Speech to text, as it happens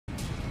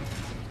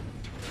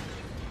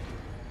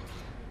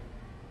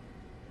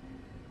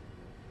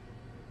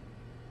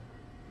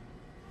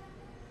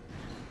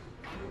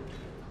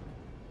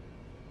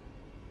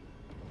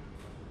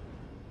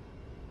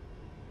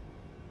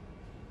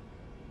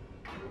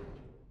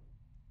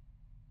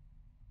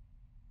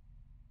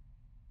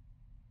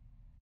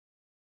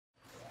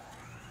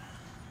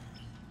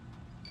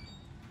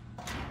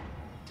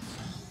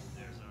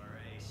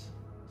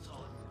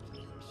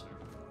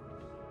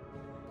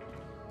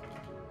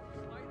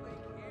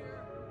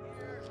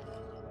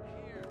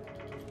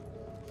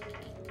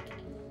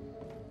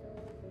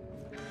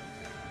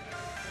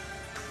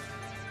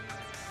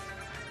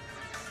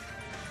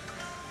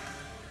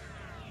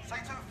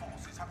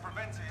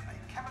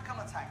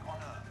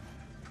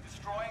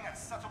and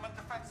settlement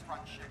defense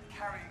front ship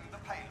carrying the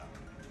payload.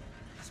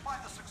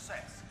 Despite the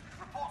success,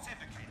 reports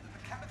indicate that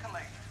the chemical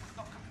agent was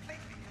not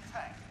completely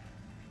contained.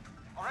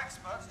 Our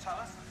experts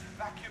tell us that the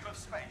vacuum of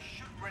space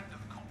should render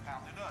the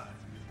compound inert,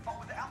 but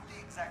without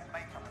the exact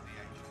makeup of the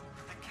agent,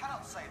 they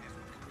cannot say this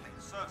with complete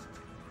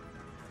certainty.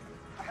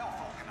 The Health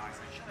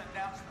Organization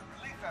announced that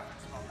relief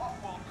efforts for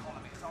off-world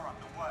colonies are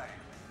underway.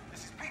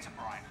 This is Peter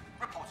Bryan,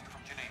 reporting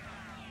from Geneva.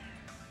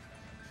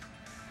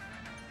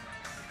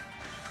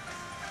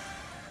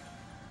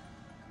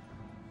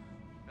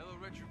 Hello,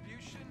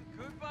 Retribution.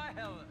 Goodbye,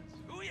 Hellas.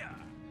 Hoo-yah!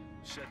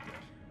 Said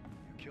that.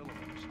 You kill him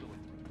and you're still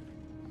in.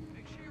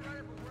 Make sure you're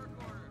ready for work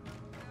order.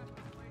 We're gonna have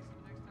to replace him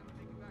next time we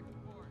take you back to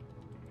port.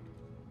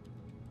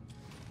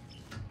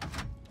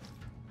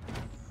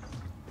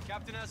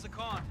 Captain has the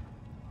con.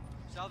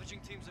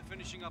 Salvaging teams are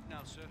finishing up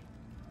now, sir.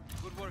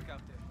 Good work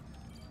out there.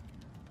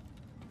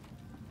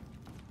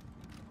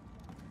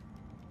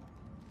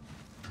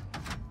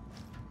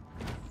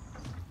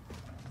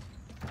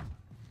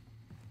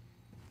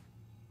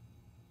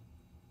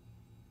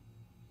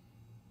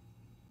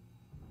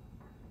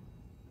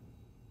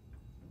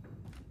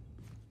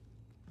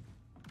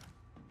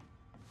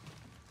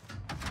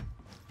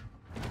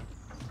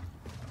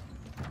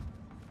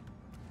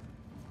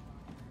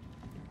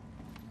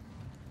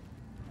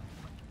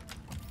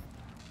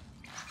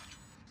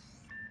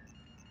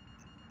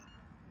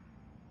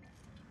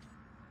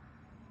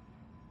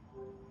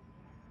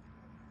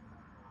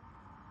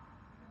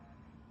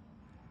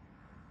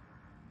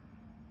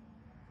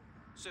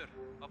 Sir,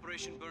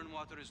 Operation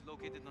Burnwater is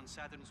located on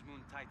Saturn's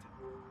moon Titan.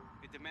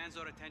 It demands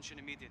our attention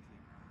immediately.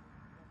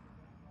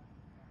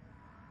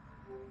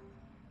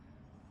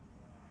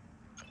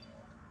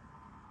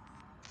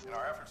 In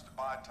our efforts to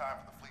buy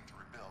time for the fleet to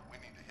rebuild, we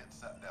need to hit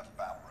SETDEF's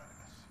battle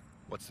readiness.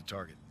 What's the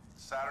target?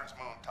 Saturn's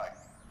moon Titan.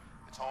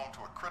 It's home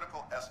to a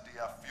critical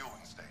SDF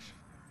fueling station.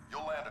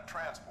 You'll land a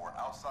transport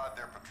outside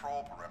their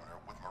patrol perimeter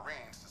with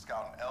Marines to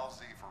scout an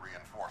LZ for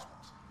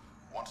reinforcements.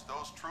 Once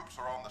those troops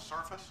are on the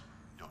surface,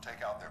 you'll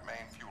take out their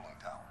main fueling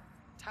tower.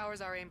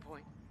 Tower's our aim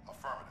point.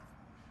 Affirmative.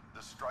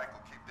 This strike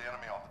will keep the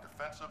enemy on the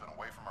defensive and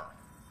away from Earth.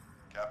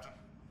 Captain,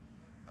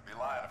 I'd be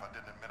lying if I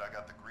didn't admit I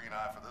got the green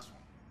eye for this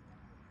one.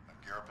 I'd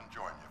gear up and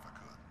join you if I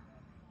could.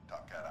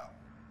 Top Cat out.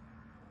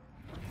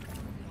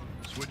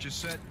 Switch is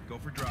set. Go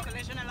for drop.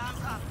 Collision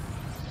alarms up.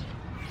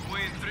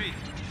 Away in 3,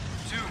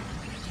 2,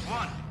 1.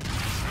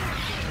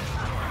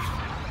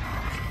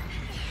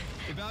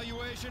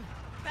 Evaluation.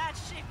 Bad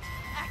shift.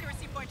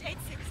 Accuracy point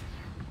 86.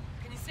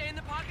 Can you stay in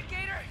the pocket,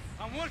 Gator?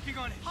 I'm working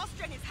on it. Hull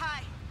strength is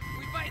high.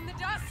 We biting the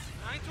dust?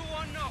 9 to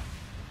 1, no.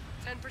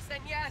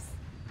 10% yes.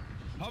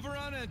 Hover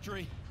on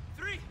entry.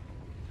 3,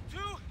 2,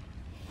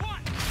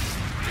 1.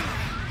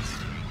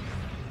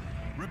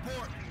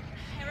 Report.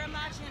 Error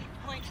margin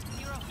 .05.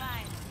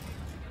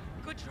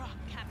 Good drop,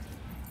 Captain.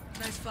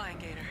 Nice flying,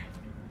 Gator.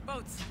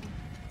 Boats.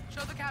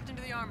 Show the captain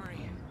to the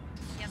armory.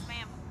 Yes,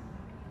 ma'am.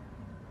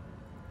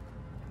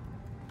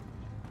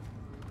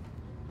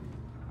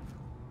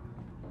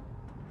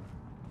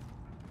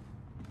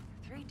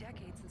 Three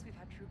decades since we've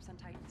had troops on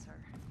Titan, sir.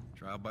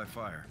 Trial by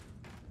fire.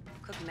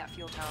 Cooking that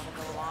fuel tower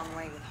will go a long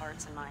way with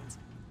hearts and minds.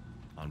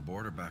 On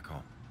board or back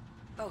home?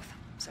 Both,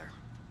 sir.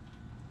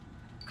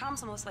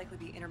 Comms will most likely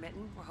be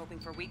intermittent. We're hoping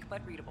for weak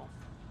but readable.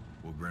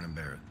 We'll grin and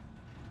bear it.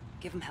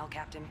 Give him hell,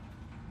 Captain.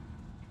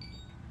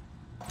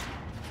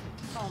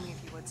 Follow me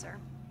if you would, sir.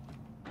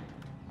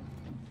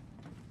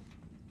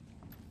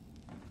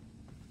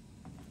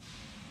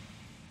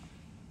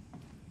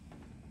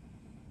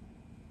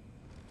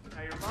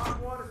 Now your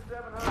Mach 1 is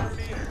 700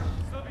 meters.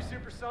 Still be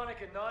supersonic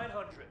at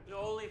 900.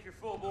 Only if you're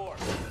full bore.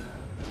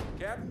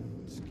 Captain,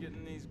 just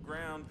getting these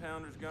ground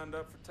pounders gunned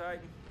up for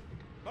Titan.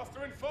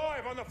 Mustering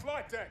 5 on the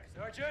flight deck.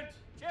 Sergeant,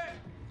 check.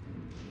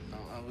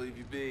 I'll leave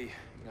you be.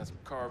 Got some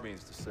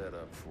carbines to set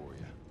up for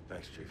you.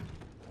 Thanks, Chief.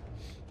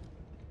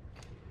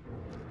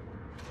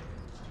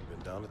 You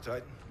been down to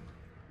Titan?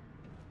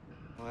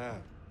 Oh, yeah.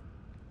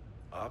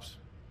 Ops?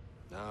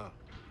 No.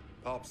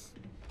 Pops.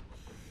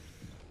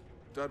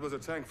 Dad was a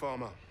tank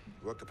farmer.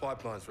 Worked the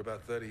pipelines for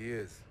about 30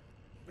 years.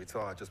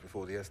 Retired just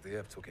before the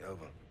SDF took it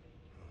over.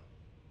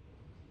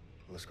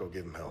 Let's go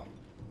give him hell.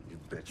 You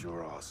bet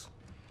your ass.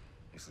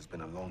 This has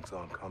been a long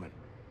time coming.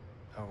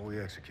 How are we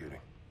executing?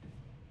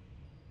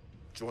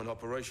 Joint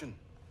operation.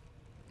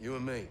 You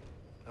and me.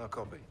 How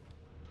copy?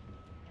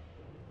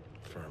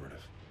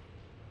 Affirmative.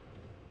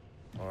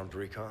 Armed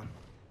recon.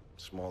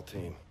 Small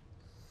team.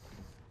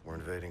 We're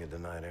invading a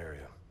denied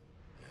area.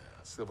 Yeah,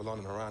 silver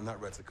lining around that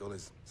reticle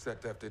is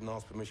SETDEF didn't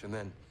ask permission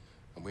then,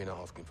 and we're not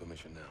asking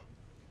permission now.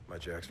 My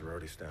jacks are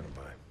already standing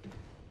by.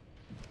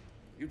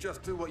 You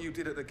just do what you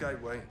did at the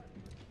gateway.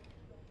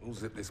 We'll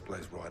zip this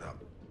place right up.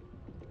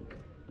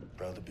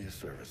 Proud to be of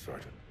service,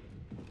 Sergeant.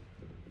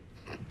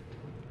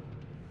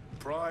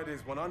 Pride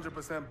is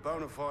 100%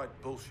 bona fide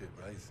bullshit,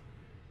 Raze.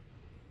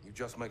 You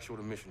just make sure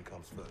the mission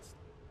comes first.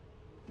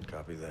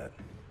 Copy that.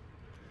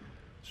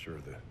 Sure,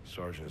 the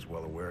sergeant is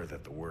well aware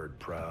that the word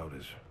proud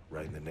is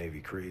right in the Navy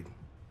creed.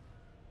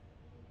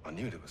 I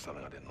knew there was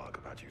something I didn't like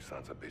about you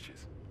sons of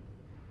bitches.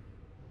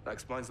 That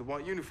explains the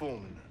white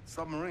uniform and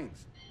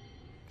submarines.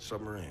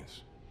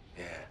 Submarines?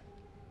 Yeah.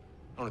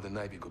 Only the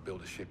Navy could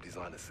build a ship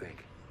designed to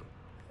sink.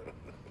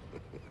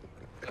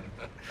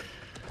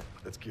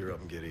 Let's gear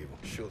up and get evil.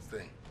 Sure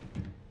thing.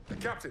 Hey,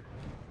 Captain.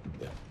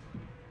 Yeah.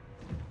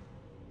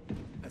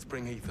 Let's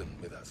bring Ethan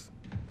with us.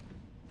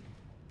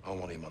 I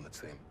want him on the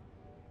team.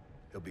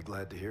 He'll be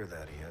glad to hear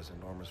that. He has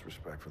enormous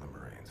respect for the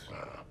Marines.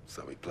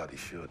 So he bloody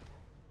should.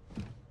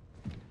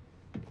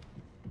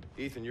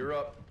 Ethan, you're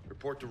up.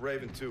 Report to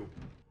Raven 2.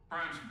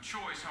 Prime some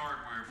choice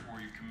hardware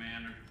for you,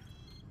 Commander.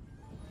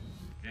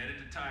 Headed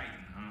to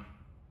Titan, huh?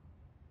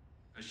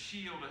 A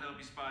shield to help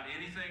you spot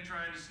anything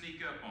trying to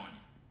sneak up on you.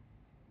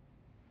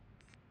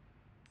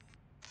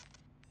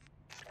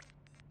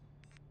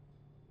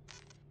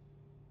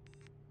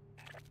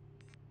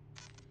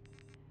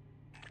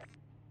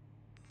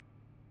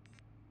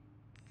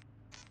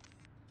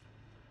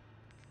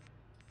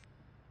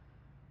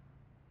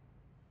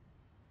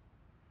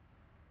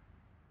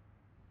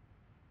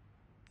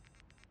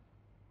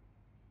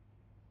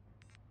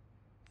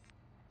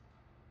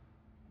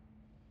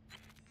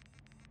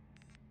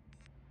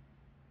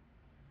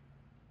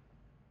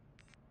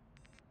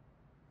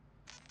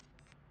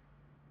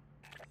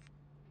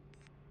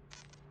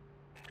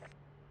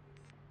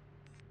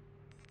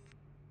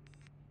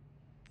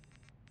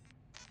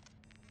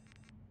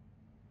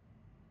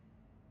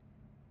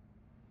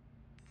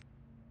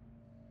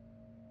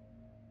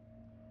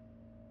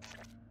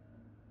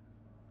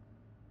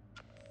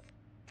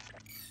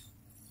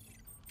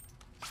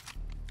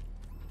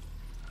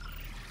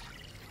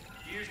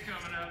 Gear's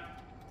coming up.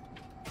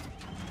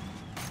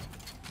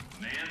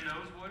 Man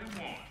knows what he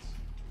wants.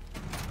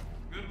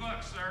 Good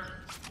luck, sir.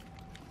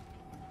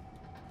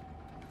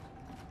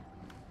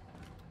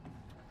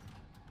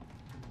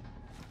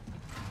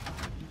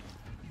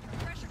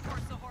 Pressure core,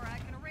 Sahara. I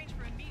can arrange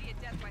for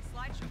immediate death by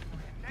slideshow for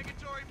you.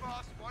 Negatory,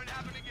 boss. Won't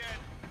happen again.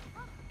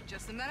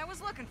 Just the men I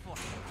was looking for.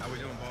 How we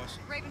doing, boss?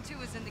 Raven 2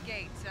 is in the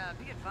gate.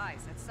 Be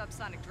advised, that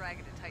subsonic drag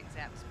into Titan's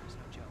atmosphere is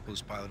no joke.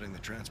 Who's piloting the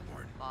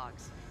transport?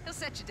 Boggs. He'll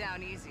set you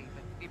down easy,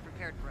 but be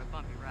prepared for a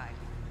bumpy ride.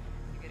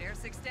 You get Air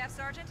 6 Staff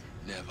Sergeant?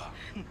 Never.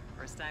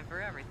 First time for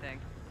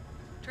everything.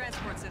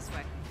 Transport's this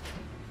way.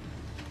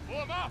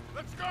 Warm up!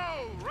 Let's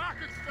go!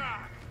 Rocket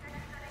start!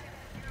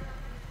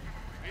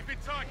 Keep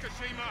it tight,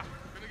 Kashima.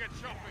 Gonna get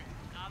choppy.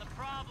 Not a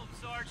problem,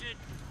 Sergeant.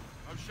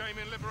 No shame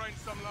in liberating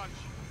some lunch.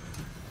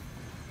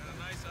 Got a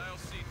nice aisle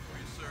seat for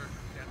you, sir.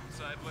 Captain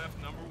side left,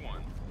 number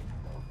 1.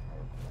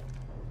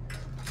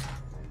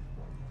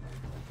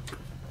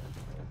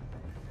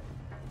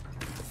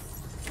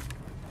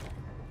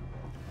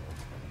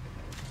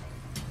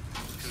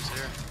 Who's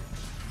there?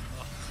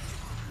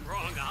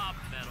 Wrong op,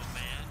 metal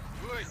man.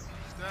 Wait,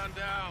 stand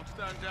down,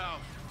 stand down.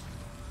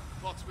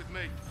 Box with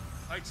me.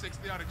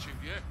 8-6 the attitude,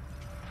 yeah?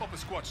 Pop a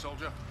squat,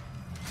 soldier.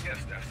 Yes,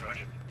 Staff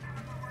Sergeant.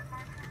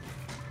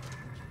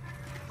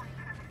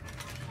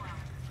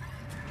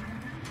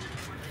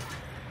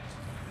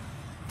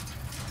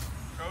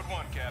 Code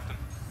 1, Captain.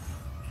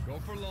 Go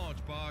for launch,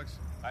 Boggs.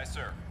 Aye,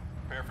 sir.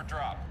 Prepare for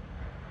drop.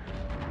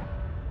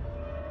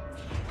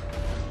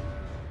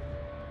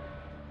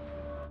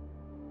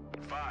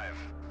 Five,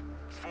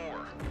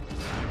 4,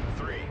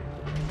 3,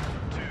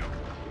 2,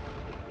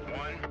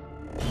 1.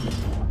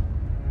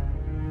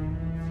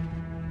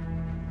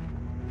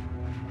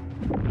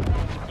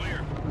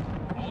 Clear.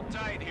 Hold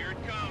tight. Here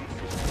it comes.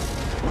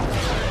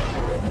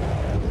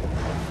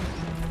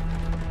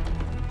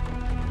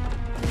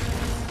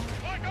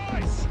 Hi,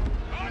 guys!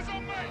 Eyes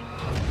on me!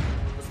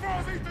 As far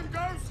as Ethan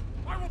goes,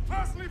 I will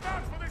personally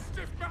vouch for this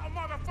stiff metal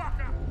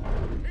motherfucker!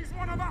 He's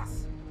one of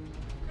us!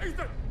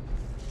 Ethan!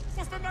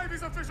 What's the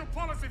Navy's official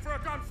policy for a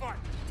gunfight?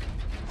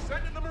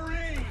 Send in the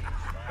Marine!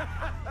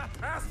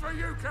 As for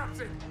you,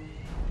 Captain!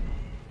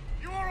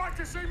 You all right,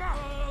 Kashima?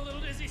 A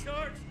little dizzy,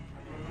 Sarge.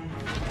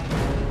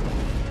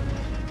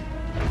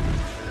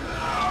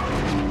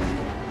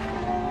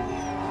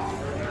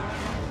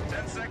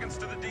 10 seconds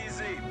to the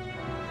DZ.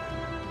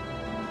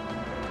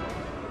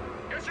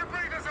 Get your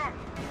breathers up!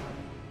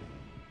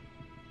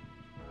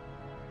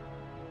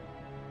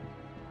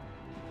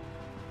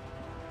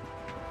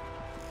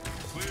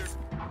 Clear.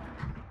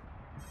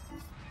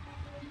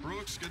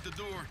 Brooks, get the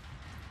door.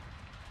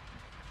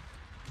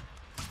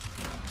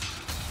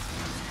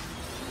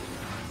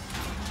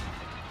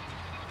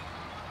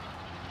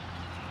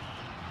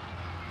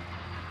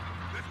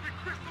 Let's be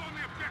crystal on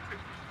the objective.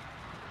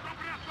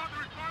 Dropping outside the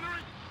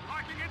refinery,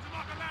 hiking into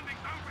like a landing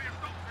zone for your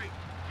stock team.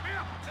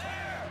 Here!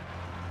 There!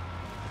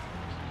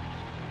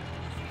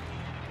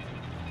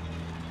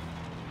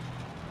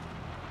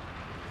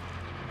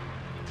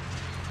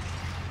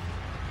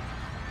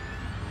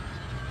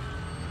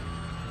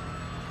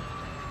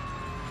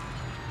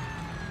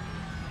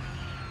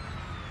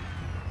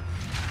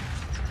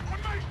 On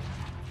me!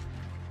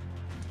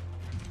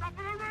 Top of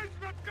the ridge,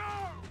 let's go!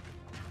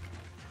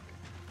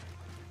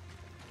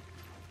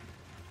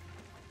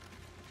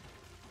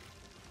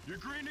 You're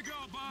green to go,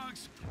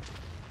 Boggs.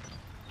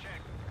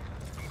 Check.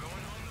 I'm going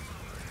on the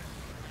moon.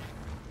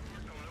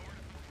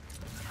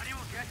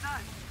 Anyone get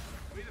that?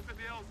 Meet us at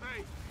the LZ.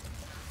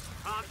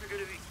 Bombs are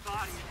gonna be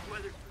spotty and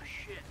weathered for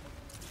shit.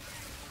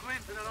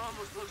 Clinton, it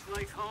almost looks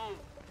like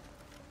home.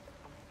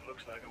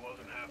 Looks like it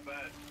wasn't half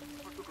bad.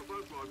 I took a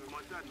boat ride with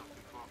my dad not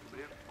too far from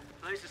here.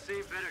 Place has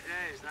seen better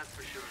days, that's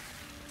for sure.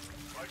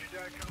 Why'd your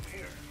dad come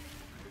here?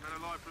 He had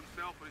a life for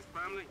himself and his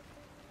family.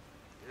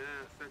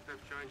 Yeah, said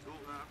they've changed all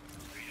that.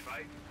 Fish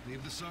fight?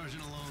 Leave the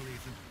sergeant alone,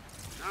 Ethan.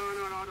 No,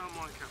 I don't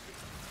mind, Captain.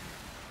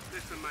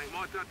 Listen, mate,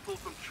 my dad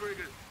pulled some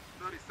triggers.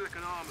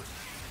 32nd Armored.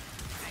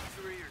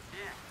 Victory or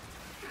death?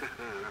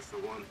 That's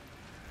the one.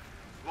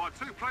 Survived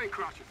 2 plane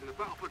crashes in the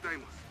Battle for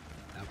Deimos.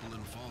 Apple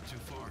didn't fall too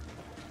far.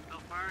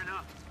 Not far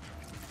enough.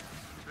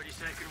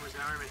 32nd was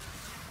Army.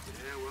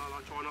 Yeah, well,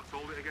 I try not to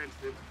hold it against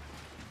him.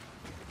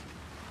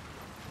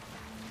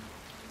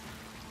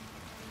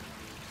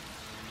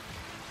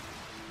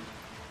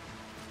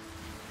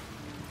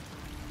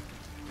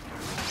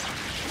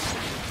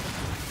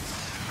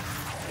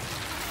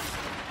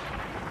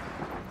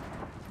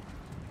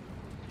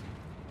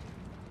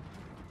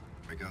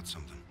 I got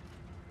something.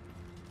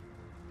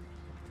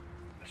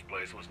 This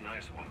place was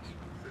nice once.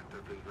 Said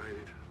they've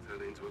invaded,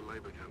 turned into a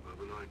labor camp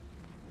overnight.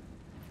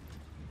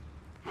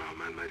 My old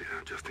man made it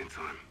out just in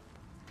time.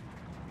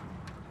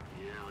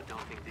 Yeah, I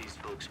don't think these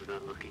folks were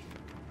that lucky.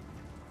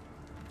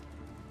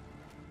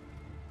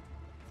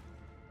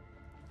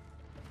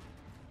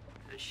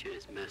 That shit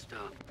is messed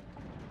up.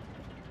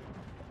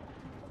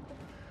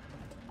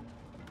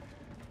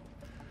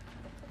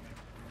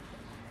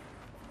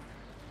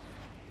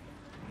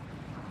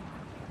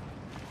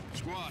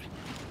 Squad,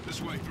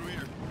 this way, through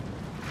here.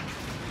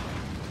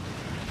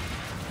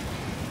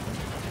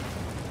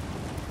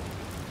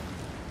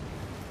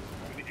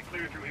 We need to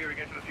clear through here and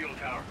get to the fuel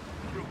tower.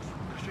 Brooks,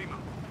 Kashima,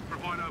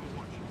 provide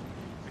overwatch.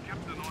 The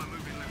captain and I are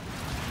moving left.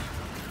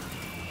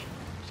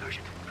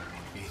 Sergeant.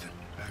 Ethan,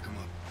 back him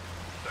up.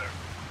 Sir.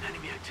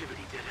 Enemy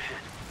activity dead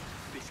ahead.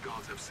 These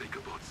guards have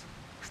seeker bots.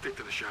 Stick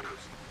to the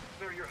shadows.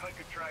 Sir, your HUD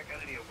could track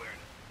enemy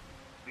awareness.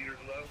 Leaders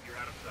low, you're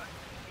out of sight.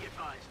 Be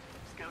advised.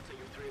 Scouts at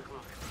your 3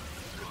 o'clock.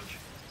 Roger.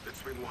 Let's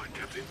swing wide,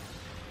 Captain.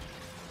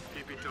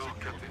 Keep it dark,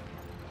 Captain.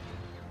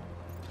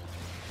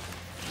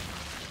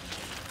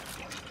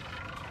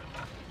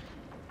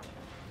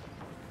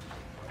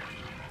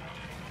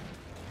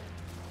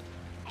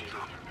 Hold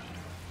up.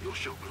 Your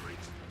shot,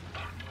 Marines.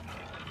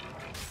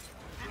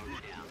 Throw me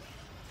down.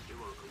 You're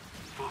welcome.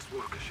 Fast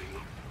work,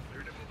 Kashima.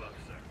 Clear to move up,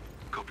 sir.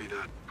 Copy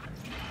that.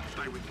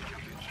 Stay with me,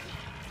 Captain.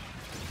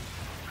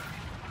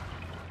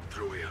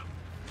 Through here.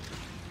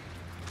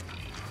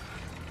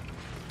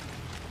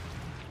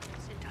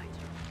 Sit tight,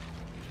 sir.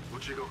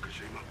 What you got,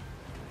 Kashima?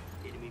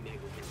 Enemy mega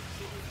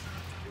deployed.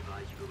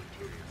 Advise you go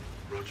interior.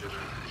 Roger that.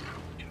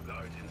 2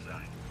 guards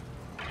inside.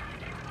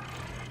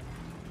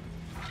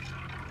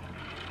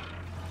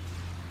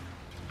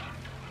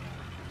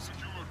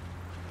 Secure.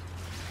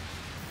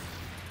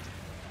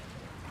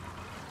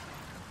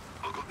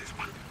 I got this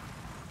one.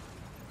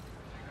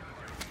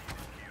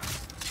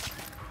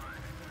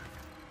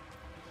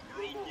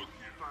 We're all good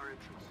here. Fire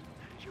entrance.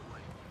 Headed your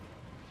way.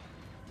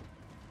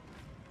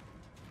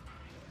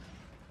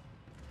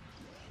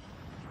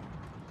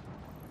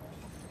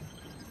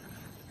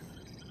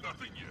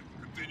 Nothing yet.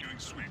 Continuing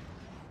sweep.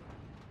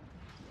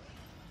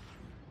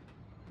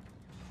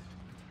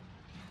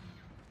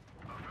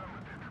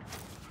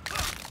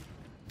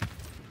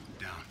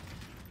 Down.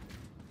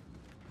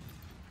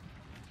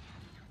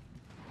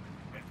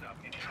 Heads up.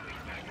 Incoming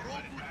back. We're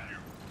all good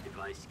here.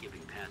 Advise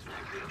skipping past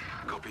that grid.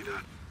 Copy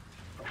that.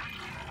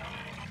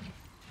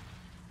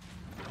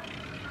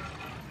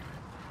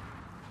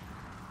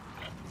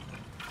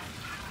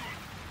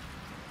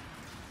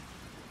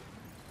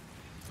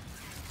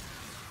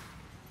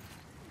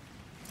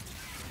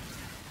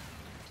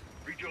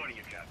 Rejoining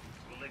you, Captain.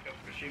 We'll link up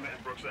with Kashima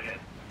and Brooks ahead.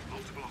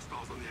 Multiple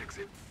hostiles on the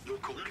exit. Your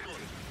call,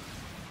 Captain.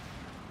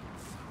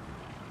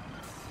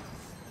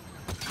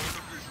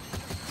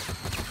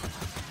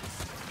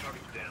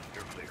 Target's down.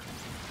 You're clear.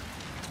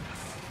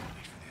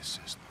 Thanks for the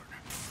assist, partner.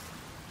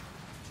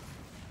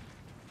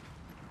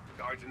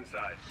 Guards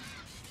inside.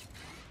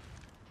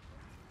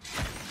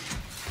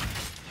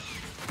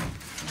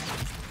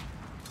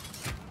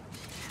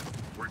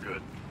 We're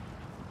good.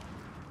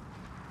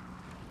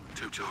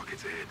 2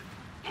 targets ahead.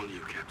 On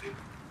you, Captain.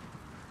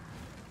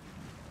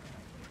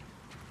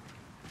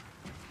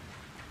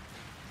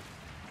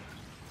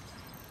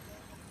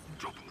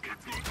 Drop them,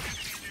 Captain.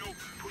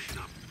 Pushing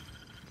up.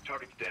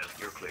 Target's down.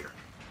 You're clear.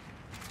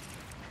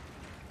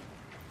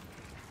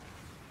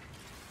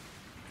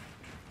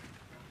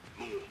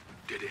 More.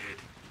 Dead ahead.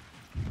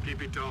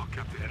 Keep it dark,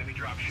 Captain. Enemy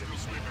dropship. Still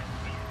sweeping.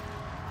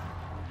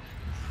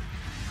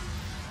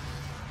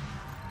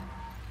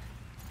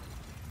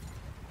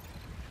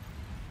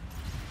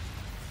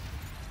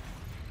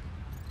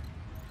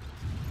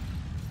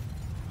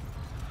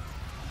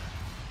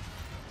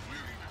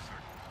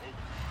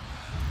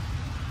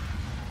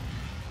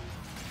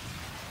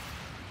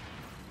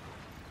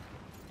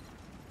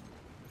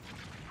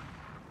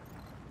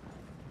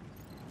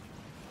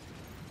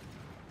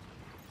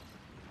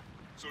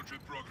 Search in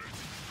progress.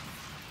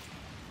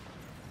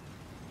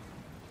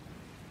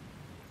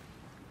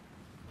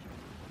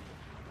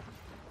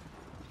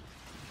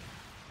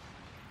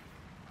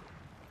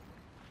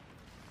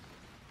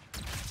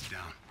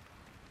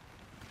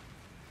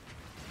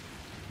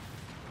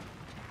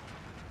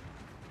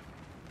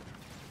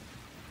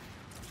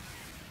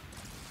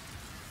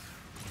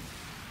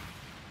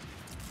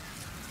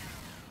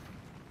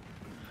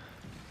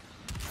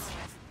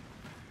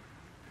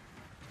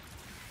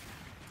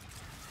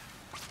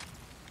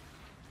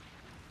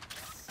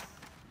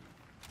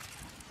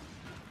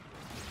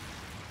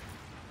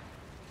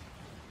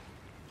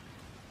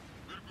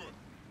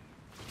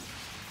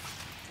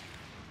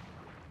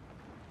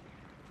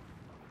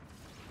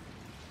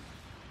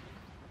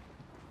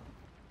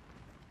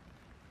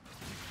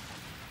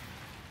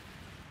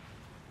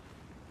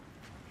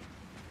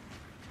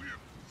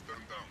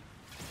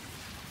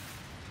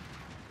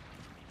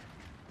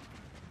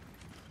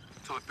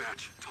 Outside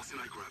batch. Tossing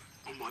a grab.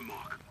 On my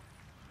mark.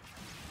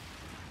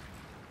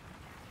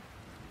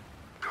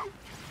 Go.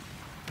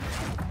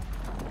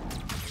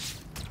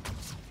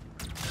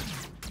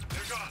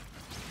 They're gone.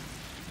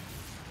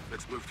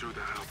 Let's move through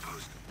that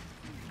outpost.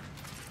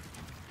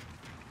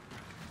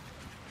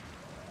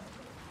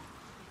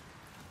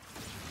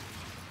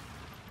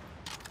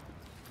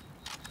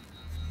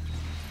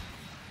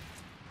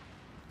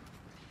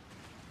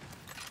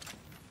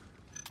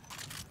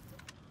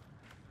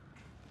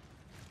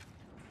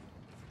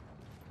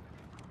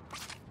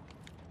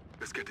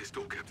 Let's get this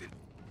door, Captain.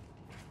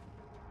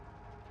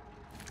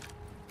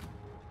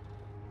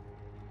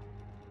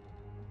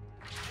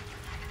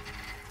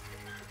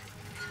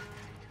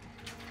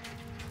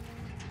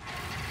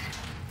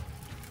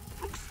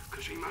 Brooks,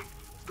 Kojima,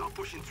 start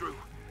pushing through.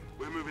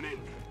 We're moving in.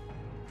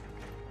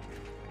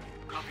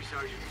 Copy,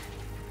 Sergeant.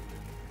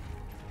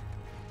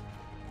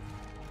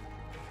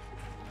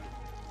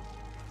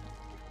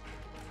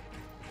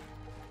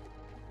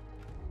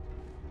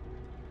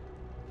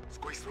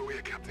 Squeeze through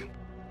here, Captain.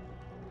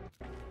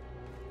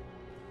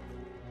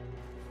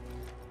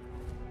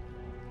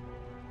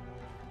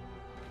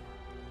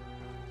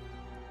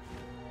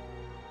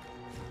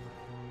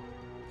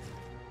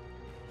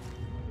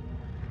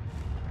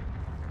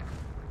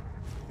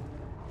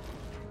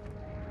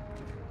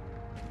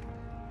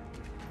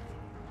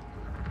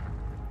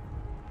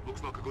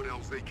 Looks like a good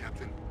LZ,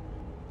 Captain.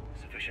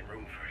 Sufficient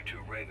room for 2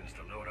 Ravens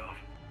to load off.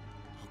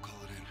 I'll call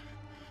it in.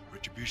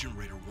 Retribution,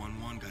 Raider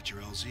 1-1, got your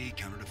LZ.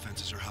 Counter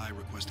defenses are high,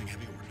 requesting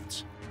heavy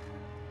ordnance.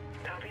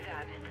 Copy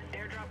that.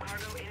 Airdrop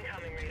cargo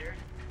incoming, Raider.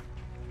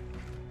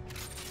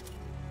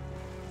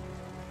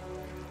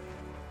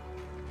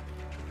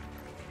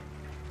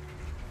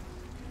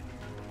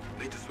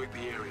 Need to sweep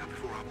the area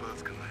before our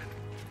birds can land.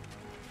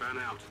 Fan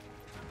out.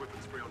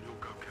 Weapons free on your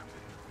go,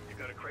 Captain. You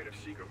got a crate of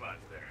seeker bots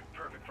there.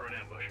 Perfect for an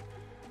ambush.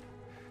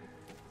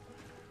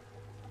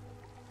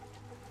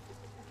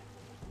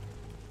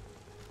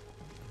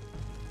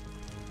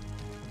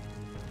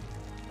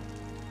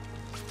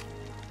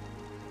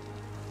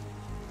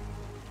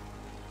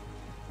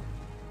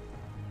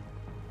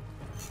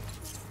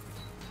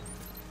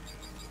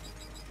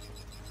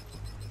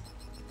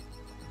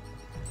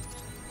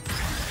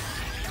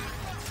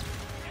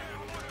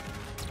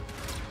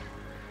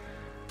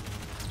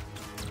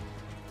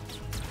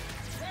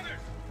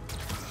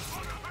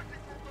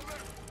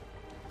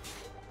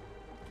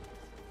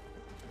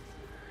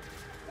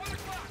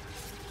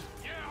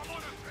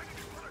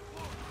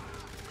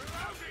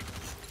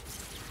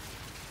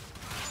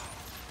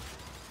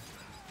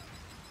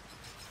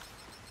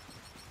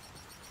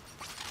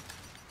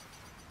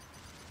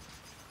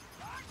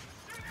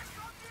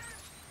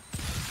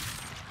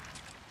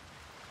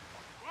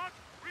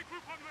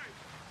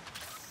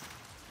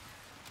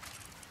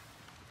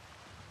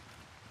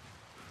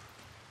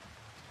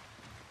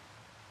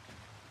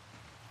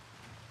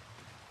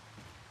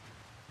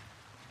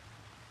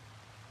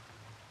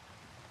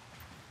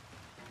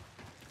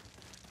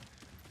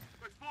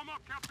 Form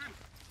up, Captain!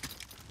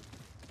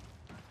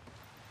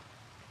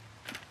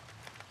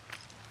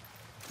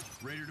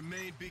 Raider to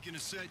main, beacon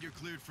is set, you're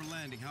cleared for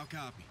landing. How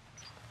copy?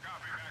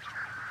 Copy, Master.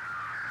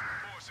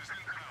 Forces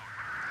inbound.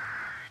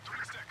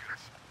 3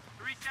 seconds.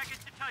 3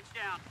 seconds to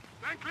touchdown.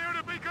 Then clear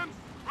the beacons!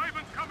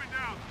 Ravens coming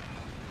down!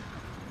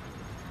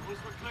 Once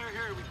we're clear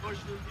here, we push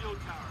to the fuel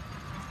tower.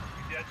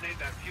 You detonate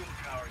that fuel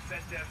tower,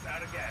 send devs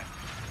out of gas.